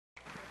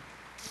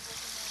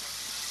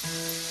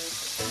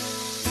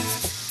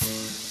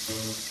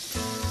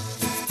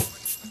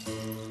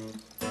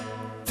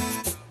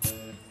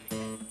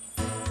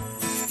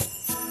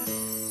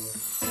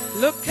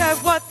Look at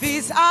what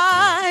these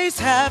eyes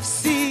have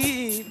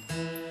seen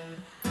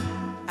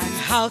and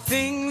how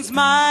things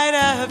might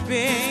have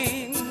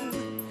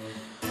been.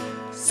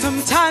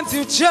 Sometimes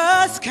you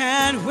just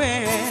can't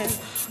win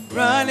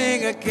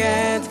running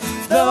against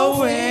the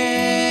wind.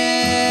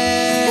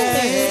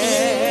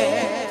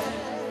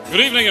 Good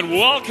evening and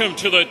welcome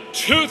to the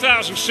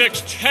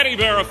 2006 Teddy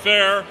Bear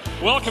Affair.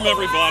 Welcome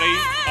everybody.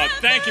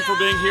 Thank you for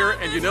being here.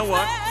 And you know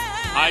what?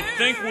 I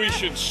think we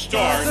should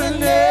start.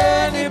 Doesn't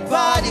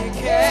anybody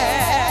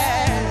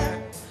care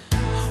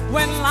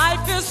when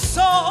life is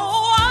so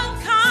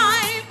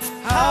unkind?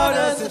 How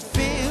does it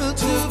feel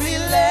to be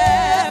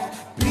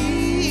left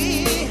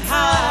behind?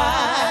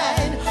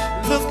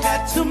 Look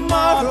at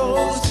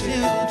tomorrow's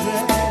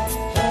children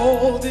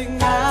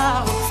holding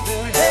out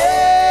their head.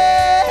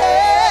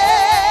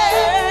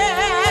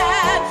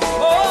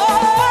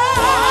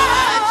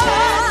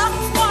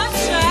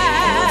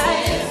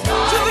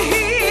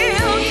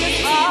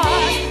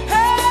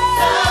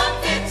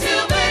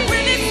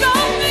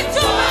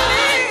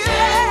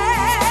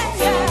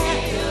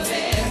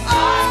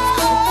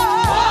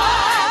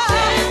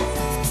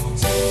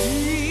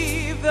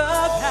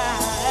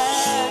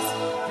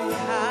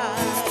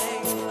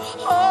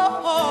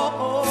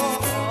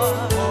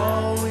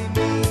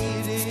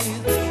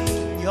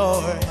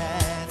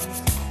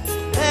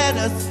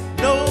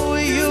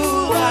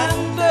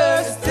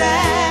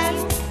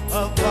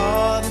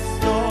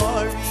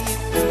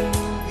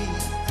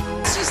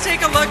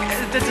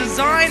 The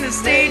design, the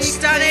stage,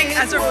 stunning.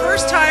 As a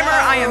first-timer,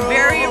 I am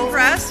very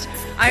impressed.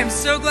 I am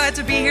so glad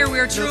to be here. We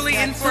are truly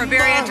in for a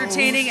very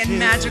entertaining and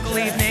magical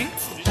evening.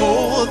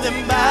 Hold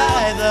them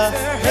by the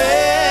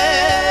hand.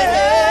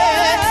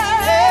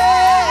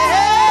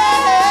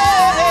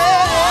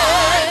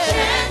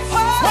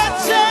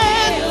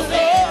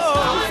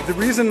 The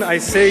reason I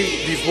say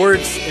these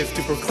words is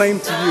to proclaim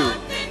to you,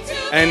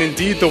 and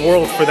indeed the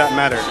world for that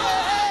matter,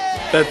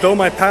 that though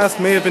my past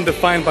may have been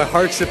defined by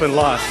hardship and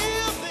loss,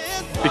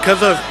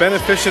 because of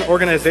beneficent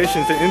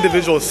organizations and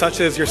individuals such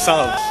as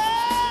yourselves,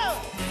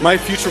 my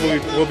future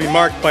will be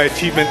marked by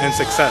achievement and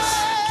success.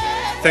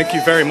 Thank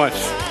you very much.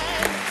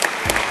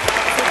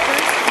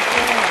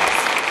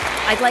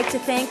 I'd like to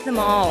thank them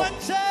all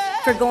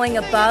for going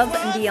above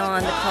and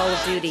beyond the call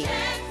of duty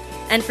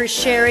and for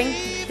sharing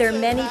their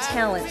many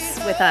talents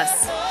with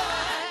us.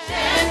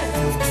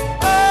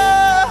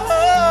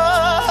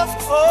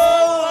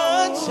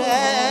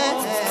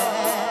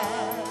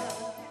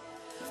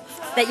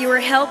 That you are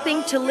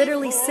helping to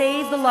literally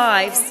save the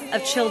lives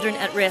of children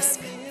at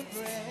risk.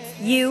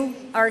 You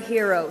are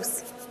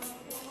heroes,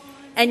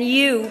 and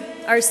you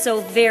are so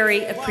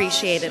very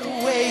appreciated. Give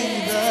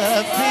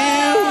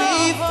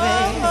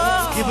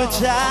a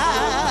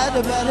child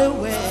a better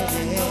way.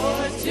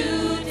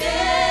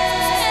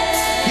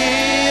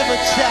 Give a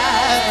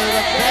child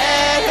a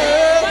better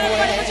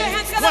way.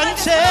 One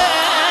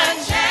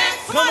chance.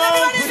 Come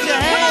on, put your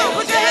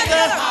hands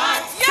together.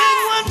 Sing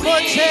one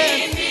more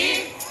chance.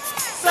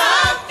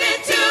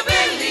 Something to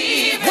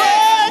believe in.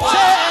 One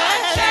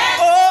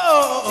chance.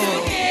 To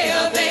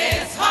heal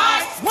this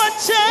heart. One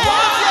chance.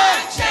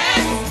 One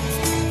chance.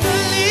 To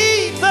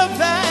leave the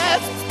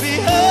past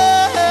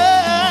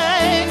behind.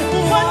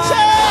 One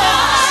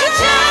chance. One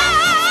chance.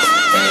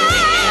 To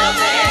heal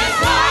this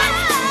heart.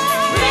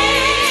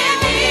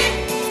 Really.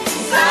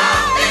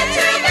 Something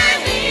to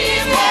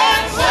believe in.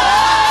 One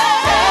chance.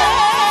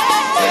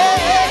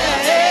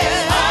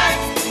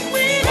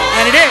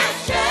 And it is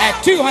at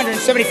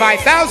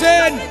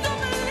 $275,000,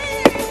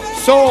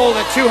 sold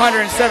at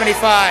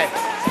 $275,000.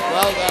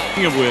 Well done.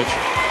 Speaking of which,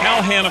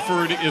 Hal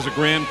Hannaford is a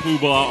grand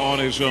poobah on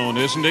his own,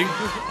 isn't he?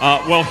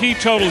 Well, he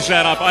totals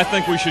that up. I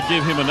think we should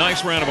give him a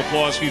nice round of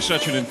applause. He's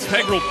such an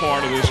integral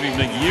part of this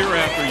evening, year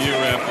after year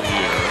after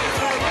year.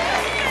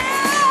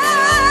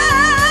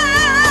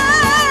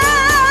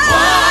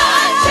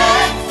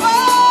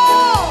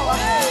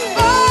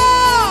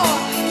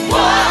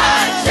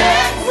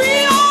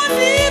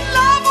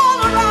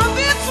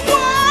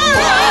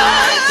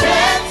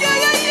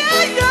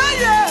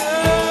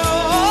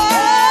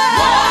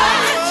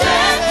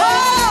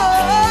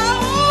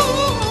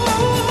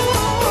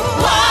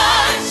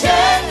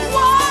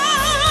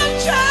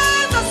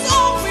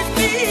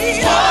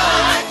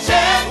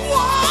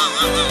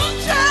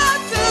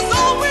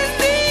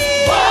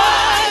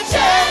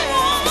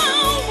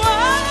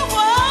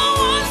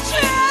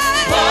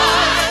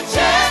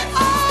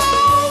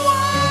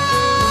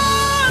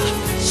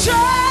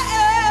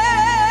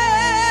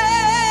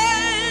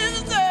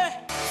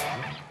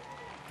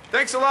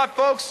 Thanks a lot,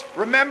 folks.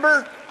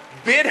 Remember,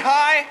 bid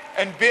high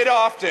and bid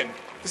often.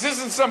 This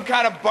isn't some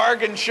kind of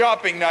bargain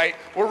shopping night.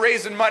 We're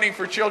raising money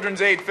for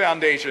Children's Aid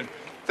Foundation.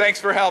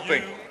 Thanks for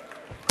helping.